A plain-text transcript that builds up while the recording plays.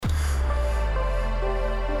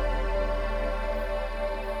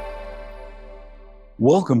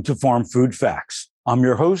Welcome to Farm Food Facts. I'm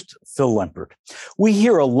your host, Phil Lempert. We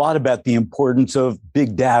hear a lot about the importance of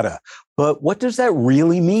big data, but what does that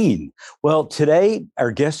really mean? Well, today, our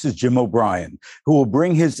guest is Jim O'Brien, who will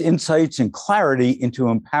bring his insights and clarity into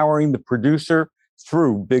empowering the producer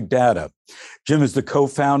through big data. Jim is the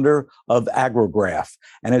co-founder of Agrograph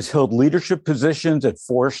and has held leadership positions at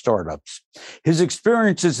 4 startups. His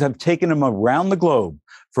experiences have taken him around the globe,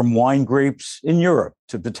 from wine grapes in Europe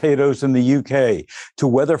to potatoes in the UK to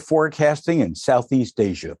weather forecasting in Southeast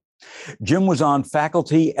Asia. Jim was on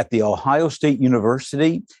faculty at The Ohio State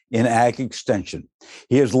University in Ag Extension.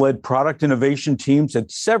 He has led product innovation teams at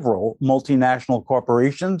several multinational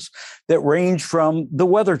corporations that range from the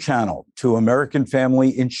Weather Channel to American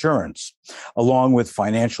Family Insurance, along with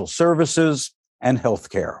financial services and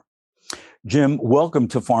healthcare. Jim, welcome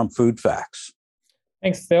to Farm Food Facts.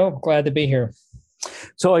 Thanks, Phil. Glad to be here.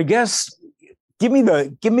 So I guess give me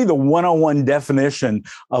the 101 definition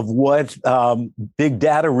of what big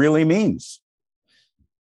data really means.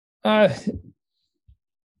 The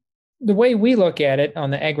way we look at it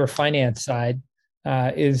on the agri-finance side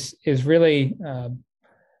is really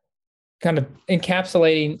kind of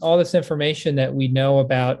encapsulating all this information that we know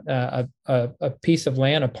about a piece of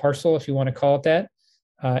land, a parcel, if you want to call it that,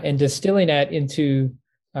 and distilling that into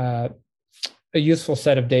a useful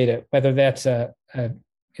set of data, whether that's a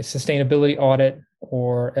sustainability audit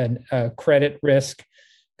or a credit risk,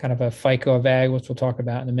 kind of a FICO of ag, which we'll talk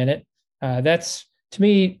about in a minute. That's, to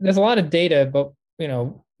me, there's a lot of data, but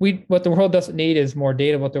what the world doesn't need is more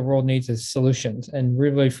data. What the world needs is solutions, and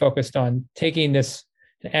we're really focused on taking this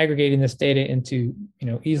and aggregating this data into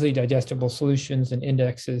easily digestible solutions and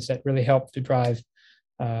indexes that really help to drive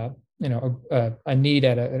a need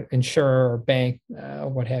at an insurer or bank,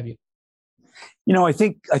 what have you. I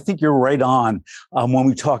think you're right on when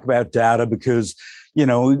we talk about data, because,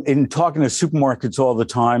 in talking to supermarkets all the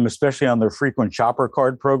time, especially on their frequent shopper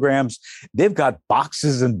card programs, they've got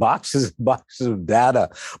boxes and boxes and boxes of data,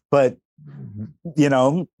 but they're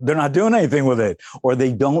not doing anything with it, or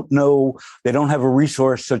they don't have a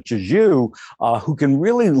resource such as you who can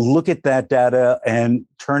really look at that data and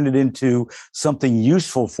turn it into something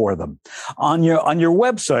useful for them. On your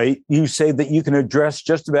website, you say that you can address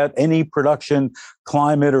just about any production,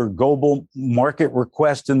 climate, or global market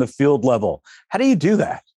request in the field level. How do you do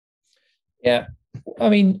that? Yeah,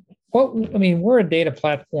 we're a data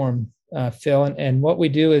platform, Phil, and what we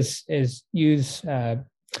do is use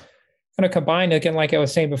kind of combine, again, like I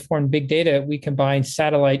was saying before, in big data, we combine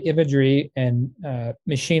satellite imagery and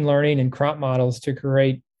machine learning and crop models to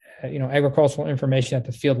create, agricultural information at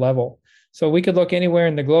the field level. So we could look anywhere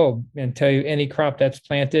in the globe and tell you any crop that's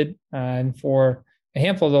planted, and for a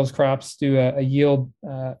handful of those crops, do a yield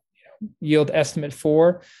estimate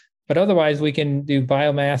for. But otherwise, we can do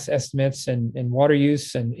biomass estimates and water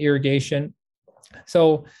use and irrigation.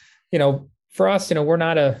 So, for us, we're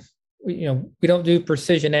not we don't do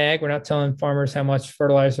precision ag. We're not telling farmers how much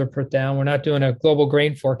fertilizer to put down. We're not doing a global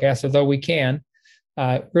grain forecast, although we can.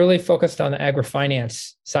 Really focused on the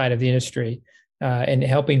agri-finance side of the industry and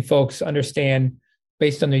helping folks understand,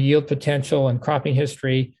 based on their yield potential and cropping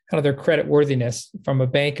history, kind of their credit worthiness from a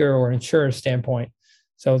banker or insurer standpoint.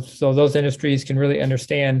 So those industries can really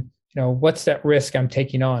understand, what's that risk I'm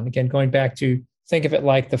taking on? Again, going back to think of it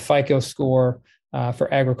like the FICO score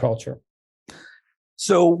for agriculture.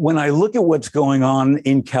 So when I look at what's going on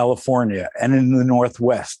in California and in the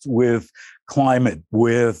Northwest with climate,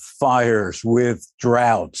 with fires, with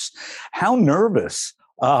droughts, how nervous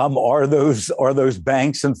are those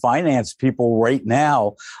banks and finance people right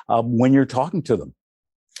now when you're talking to them?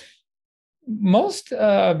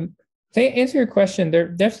 To answer your question, there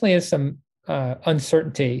definitely is some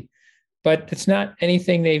uncertainty, but it's not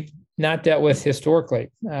anything they've not dealt with historically,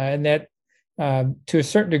 and that. To a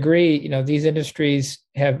certain degree, these industries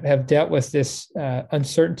have dealt with this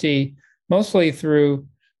uncertainty mostly through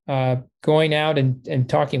going out and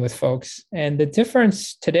talking with folks. And the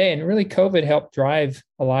difference today, and really COVID helped drive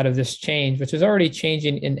a lot of this change, which is already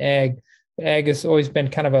changing in ag. Ag has always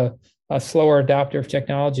been kind of a slower adopter of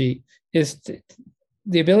technology, is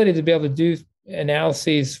the ability to be able to do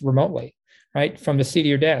analyses remotely, right, from the seat of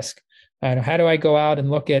your desk. How do I go out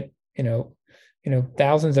and look at,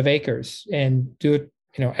 thousands of acres and do it,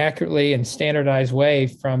 accurately and standardized way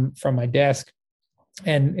from my desk?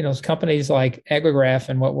 And, companies like Agrograph,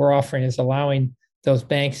 and what we're offering is allowing those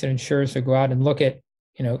banks and insurers to go out and look at,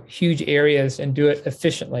 huge areas and do it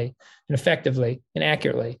efficiently and effectively and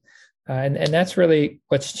accurately. And that's really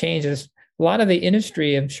what's changed. Is a lot of the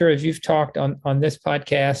industry, I'm sure, as you've talked on this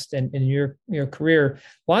podcast and in your career,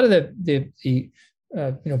 a lot of the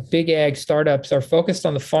big ag startups are focused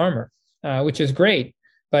on the farmer, which is great.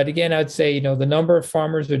 But again, I'd say, the number of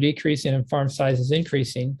farmers are decreasing and farm size is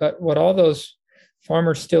increasing. But what all those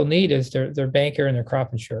farmers still need is their banker and their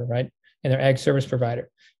crop insurer, right? And their ag service provider.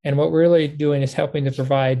 And what we're really doing is helping to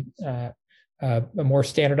provide a more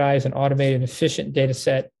standardized and automated and efficient data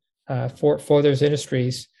set for those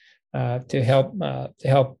industries to help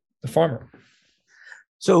the farmer.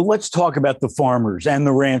 So let's talk about the farmers and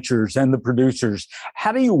the ranchers and the producers.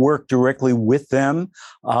 How do you work directly with them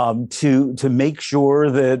to make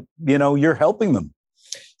sure that you're helping them?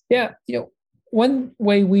 Yeah, one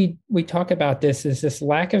way we talk about this is this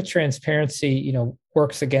lack of transparency.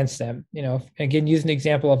 Works against them. Again, use an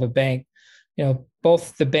example of a bank.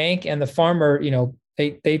 Both the bank and the farmer.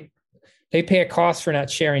 They pay a cost for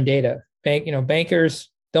not sharing data. Bankers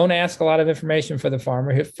don't ask a lot of information for the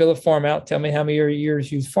farmer. Fill a form out, tell me how many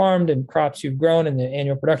years you've farmed and crops you've grown and the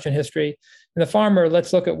annual production history. And the farmer,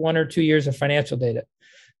 let's look at 1 or 2 years of financial data.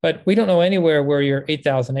 But we don't know anywhere where your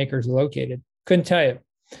 8,000 acres are located. Couldn't tell you.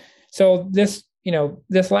 So this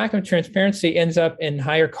lack of transparency ends up in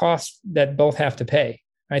higher costs that both have to pay,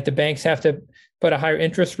 right? The banks have to put a higher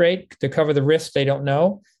interest rate to cover the risks they don't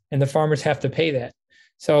know, and the farmers have to pay that.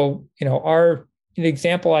 So, the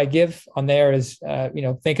example I give on there is,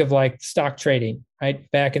 think of like stock trading,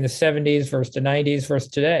 right? Back in the 70s versus the 90s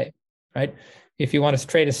versus today, right? If you want to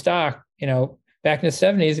trade a stock, back in the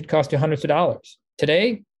 70s, it cost you hundreds of dollars.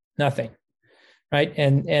 Today, nothing, right?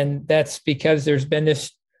 And that's because there's been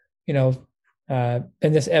this,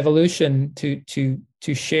 this evolution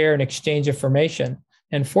to share and exchange information.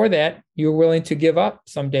 And for that, you're willing to give up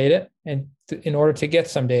some data and in order to get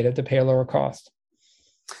some data to pay a lower cost.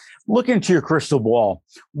 Look into your crystal ball.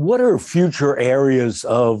 What are future areas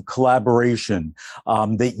of collaboration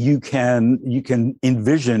that you can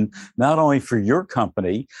envision, not only for your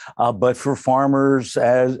company, but for farmers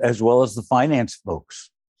as well as the finance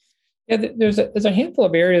folks? Yeah, there's a handful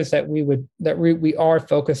of areas that we are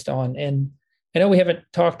focused on, and I know we haven't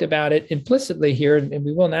talked about it implicitly here, and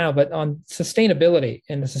we will now. But on sustainability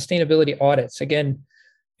and the sustainability audits, again.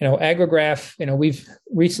 Agrograph, we've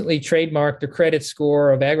recently trademarked the credit score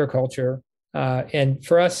of agriculture. And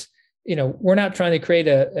for us, we're not trying to create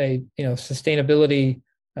a sustainability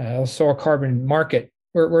soil carbon market.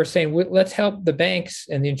 We're saying let's help the banks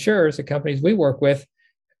and the insurers, the companies we work with,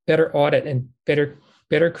 better audit and better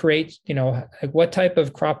create, what type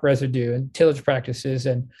of crop residue and tillage practices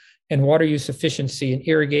and water use efficiency and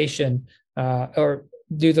irrigation or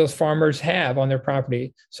do those farmers have on their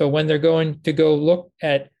property? So when they're going to go look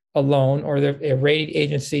at a loan or a rating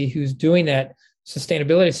agency who's doing that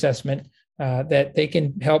sustainability assessment, that they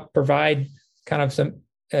can help provide kind of some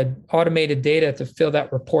automated data to fill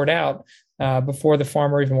that report out before the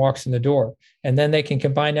farmer even walks in the door. And then they can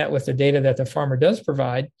combine that with the data that the farmer does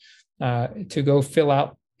provide to go fill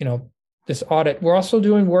out, this audit. We're also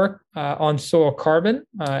doing work on soil carbon.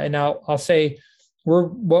 And I'll say,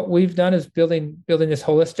 what we've done is building this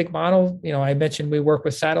holistic model. I mentioned we work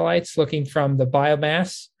with satellites looking from the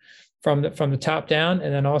biomass from the top down,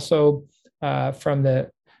 and then also from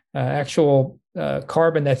the actual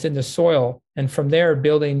carbon that's in the soil. And from there,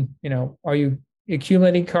 building, are you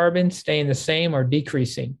accumulating carbon, staying the same, or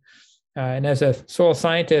decreasing? And as a soil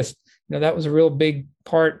scientist, that was a real big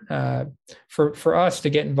part for us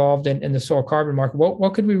to get involved in the soil carbon market.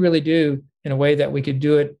 What could we really do in a way that we could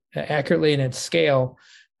do it accurately and at scale,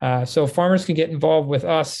 so farmers can get involved with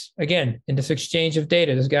us, again, in this exchange of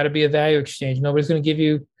data. There's got to be a value exchange. Nobody's going to give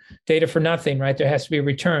you data for nothing, right? There has to be a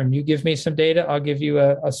return. You give me some data, I'll give you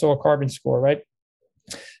a soil carbon score, right?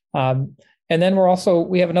 And then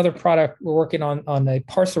we have another product we're working on a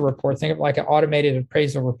parcel report. Think of like an automated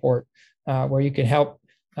appraisal report where you can help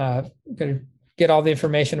get all the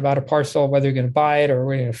information about a parcel, whether you're going to buy it or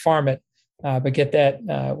whether you're going to farm it. But get that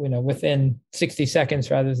within 60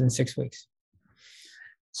 seconds rather than 6 weeks.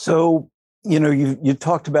 So, you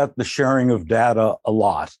talked about the sharing of data a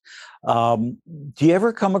lot. Do you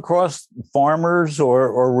ever come across farmers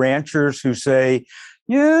or ranchers who say,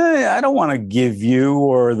 yeah, I don't want to give you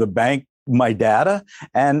or the bank my data?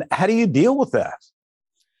 And how do you deal with that?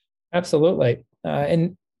 Absolutely.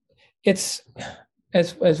 And it's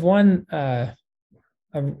as one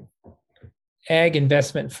ag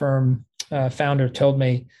investment firm founder told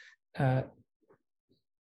me,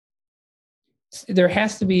 there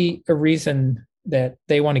has to be a reason that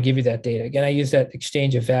they want to give you that data. Again, I use that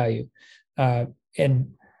exchange of value.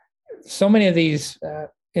 And so many of these, I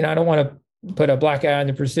don't want to put a black eye on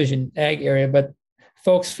the precision ag area, but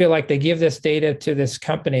folks feel like they give this data to this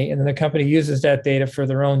company and then the company uses that data for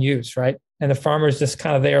their own use, right? And the farmer's just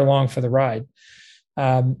kind of there along for the ride.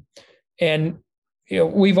 And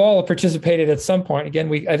we've all participated at some point.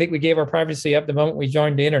 Again, I think we gave our privacy up the moment we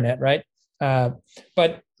joined the internet, right?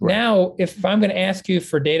 But now, if I'm going to ask you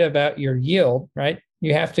for data about your yield, right,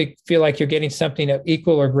 you have to feel like you're getting something of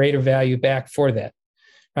equal or greater value back for that,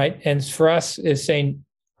 right? And for us, is saying,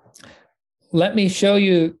 let me show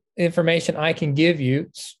you information I can give you.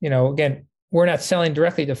 Again, we're not selling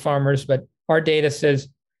directly to farmers, but our data says,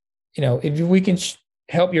 if we can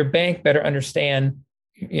help your bank better understand,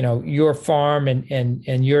 your farm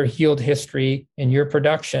and your yield history and your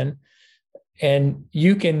production, and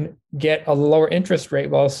you can get a lower interest rate,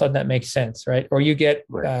 well, all of a sudden that makes sense, right? Or you get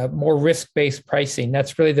more risk-based pricing.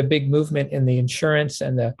 That's really the big movement in the insurance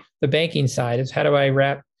and the banking side, is how do I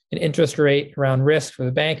wrap an interest rate around risk for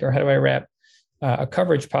the bank, or how do I wrap a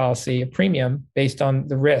coverage policy, a premium based on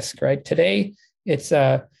the risk, right? Today, it's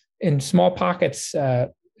in small pockets,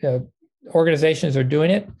 organizations are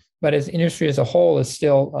doing it, but as industry as a whole is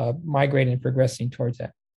still migrating and progressing towards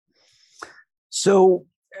that. So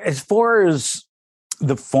as far as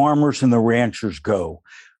the farmers and the ranchers go,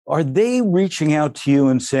 are they reaching out to you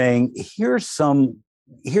and saying, here's some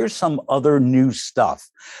other new stuff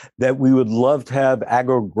that we would love to have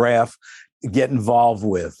Agrograph get involved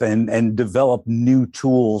with and develop new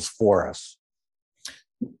tools for us?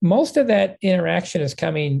 Most of that interaction is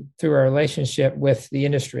coming through our relationship with the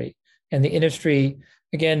industry. And the industry,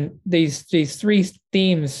 again, these three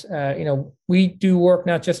themes, we do work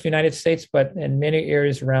not just in the United States, but in many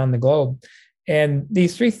areas around the globe. And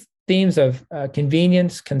these three themes of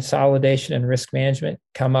convenience, consolidation, and risk management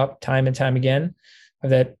come up time and time again.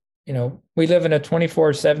 That, we live in a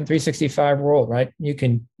 24/7, 365 world, right? You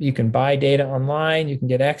can buy data online, you can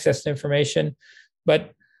get access to information,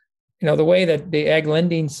 but the way that the ag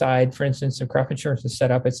lending side, for instance, of crop insurance is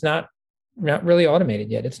set up, it's not really automated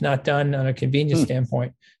yet. It's not done on a convenience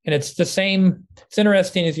standpoint. And it's the same. It's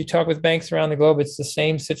interesting as you talk with banks around the globe, it's the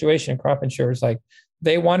same situation in crop insurers. Like,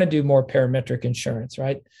 they want to do more parametric insurance,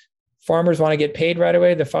 right? Farmers want to get paid right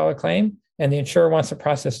away to file a claim, and the insurer wants to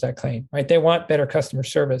process that claim, right? They want better customer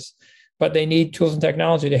service, but they need tools and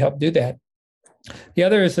technology to help do that. The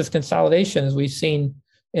other is this consolidation, as we've seen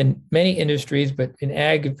in many industries, but in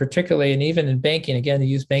ag particularly, and even in banking, again, to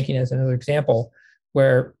use banking as another example,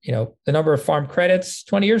 where, the number of farm credits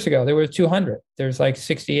 20 years ago, there were 200. There's like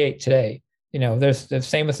 68 today. There's the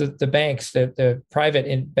same with the banks, the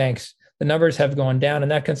private banks, the numbers have gone down,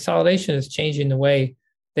 and that consolidation is changing the way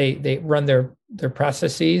they run their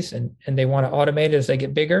processes, and they want to automate it as they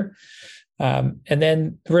get bigger. And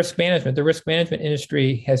then the risk management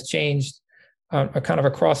industry has changed kind of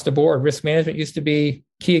across the board. Risk management used to be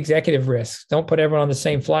key executive risks. Don't put everyone on the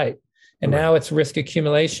same flight. And now it's risk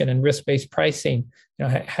accumulation and risk-based pricing.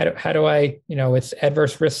 How do I, it's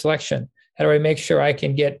adverse risk selection. How do I make sure I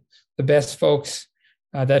can get the best folks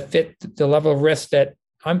that fit the level of risk that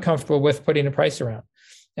I'm comfortable with putting a price around?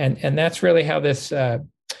 And that's really how this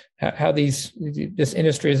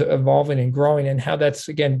industry is evolving and growing, and how that's,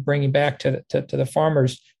 again, bringing back to the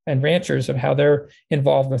farmers and ranchers of how they're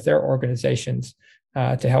involved with their organizations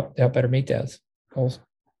to help better meet those goals.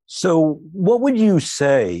 So what would you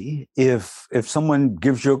say if someone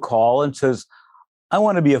gives you a call and says, I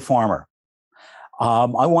want to be a farmer. I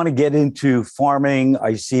want to get into farming.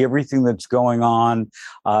 I see everything that's going on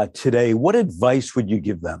today. What advice would you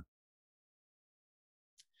give them?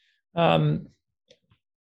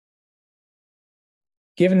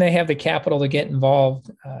 Given they have the capital to get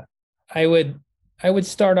involved, I would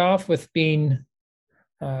start off with being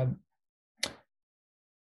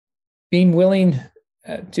willing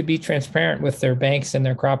to be transparent with their banks and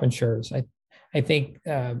their crop insurers. I think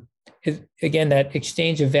again, that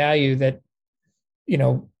exchange of value, that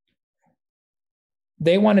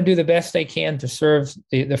they want to do the best they can to serve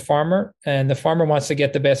the farmer, and the farmer wants to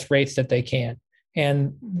get the best rates that they can.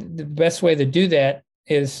 And the best way to do that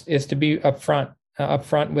is to be upfront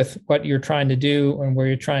with what you're trying to do and where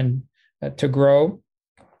you're trying to grow,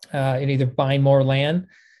 and either buying more land.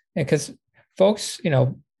 Because folks,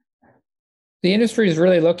 the industry is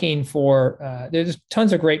really looking for, there's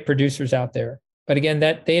tons of great producers out there. But again,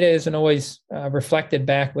 that data isn't always reflected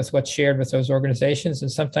back with what's shared with those organizations.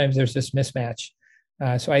 And sometimes there's this mismatch.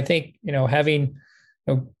 So I think, having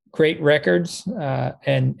great records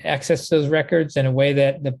and access to those records in a way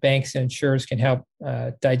that the banks and insurers can help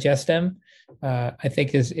digest them, I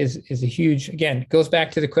think is a huge, again, it goes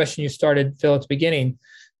back to the question you started, Phil, at the beginning.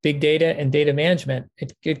 Big data and data management,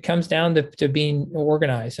 it comes down to being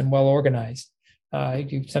organized and well organized.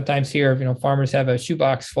 You sometimes hear farmers have a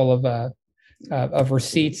shoebox full of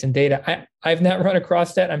receipts and data. I've not run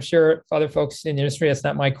across that. I'm sure other folks in the industry, that's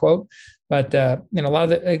not my quote, But a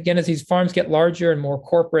lot of again, as these farms get larger and more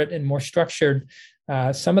corporate and more structured,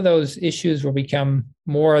 some of those issues will become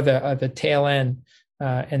more of the tail end,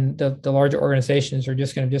 and the larger organizations are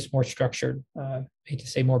just going to be just more structured. I hate to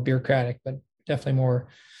say more bureaucratic, but definitely more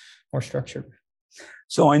structured.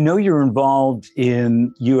 So I know you're involved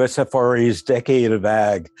in USFRA's Decade of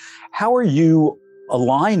Ag. How are you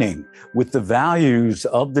aligning with the values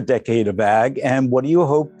of the Decade of Ag, and what do you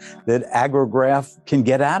hope that Agrograph can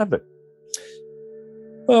get out of it?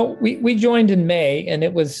 Well, we joined in May, and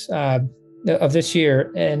it was of this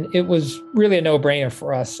year, and it was really a no-brainer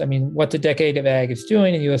for us. I mean, what the Decade of Ag is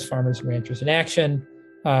doing in U.S. Farmers and Ranchers in Action,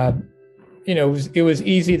 it was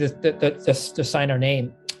easy to sign our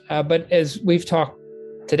name. But as we've talked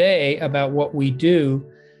today about what we do,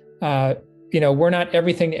 we're not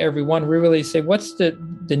everything to everyone. We really say, what's the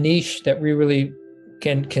niche that we really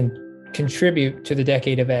can contribute to the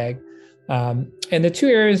Decade of Ag? And the two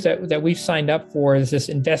areas that we've signed up for is this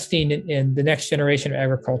investing in the next generation of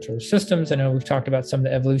agricultural systems. I know we've talked about some of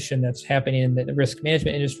the evolution that's happening in the risk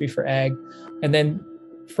management industry for ag. And then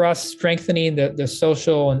for us, strengthening the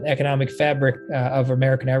social and economic fabric of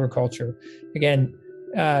American agriculture. Again,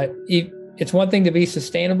 it's one thing to be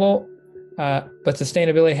sustainable, but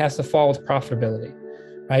sustainability has to fall with profitability,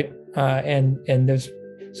 right?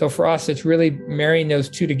 So for us, it's really marrying those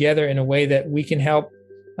two together in a way that we can help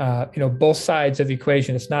both sides of the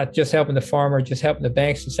equation. It's not just helping the farmer, just helping the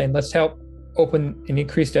banks, and saying, let's help open and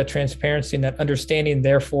increase that transparency and that understanding.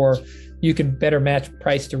 Therefore, you can better match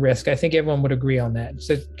price to risk. I think everyone would agree on that.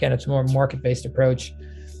 So again, it's a more market-based approach.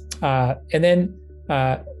 I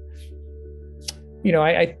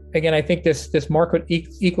think this market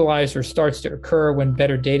equalizer starts to occur when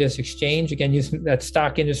better data is exchanged. Again, using that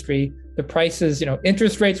stock industry, the prices,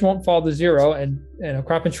 interest rates won't fall to zero, and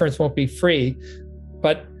crop insurance won't be free,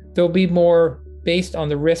 but there'll be more based on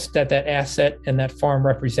the risk that asset and that farm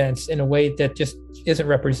represents in a way that just isn't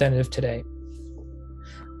representative today.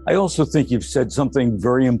 I also think you've said something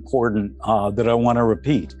very important that I want to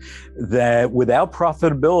repeat, that without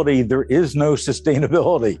profitability, there is no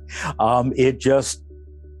sustainability. It just,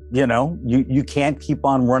 you can't keep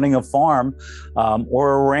on running a farm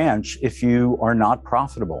or a ranch if you are not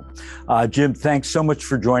profitable. Jim, thanks so much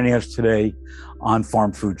for joining us today on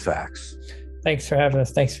Farm Food Facts. Thanks for having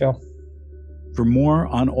us. Thanks, Phil. For more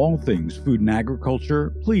on all things food and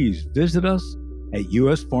agriculture, please visit us at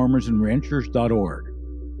usfarmersandranchers.org.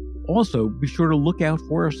 Also, be sure to look out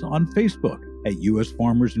for us on Facebook at US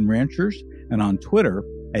Farmers and Ranchers and on Twitter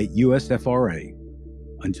at USFRA.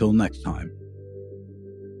 Until next time.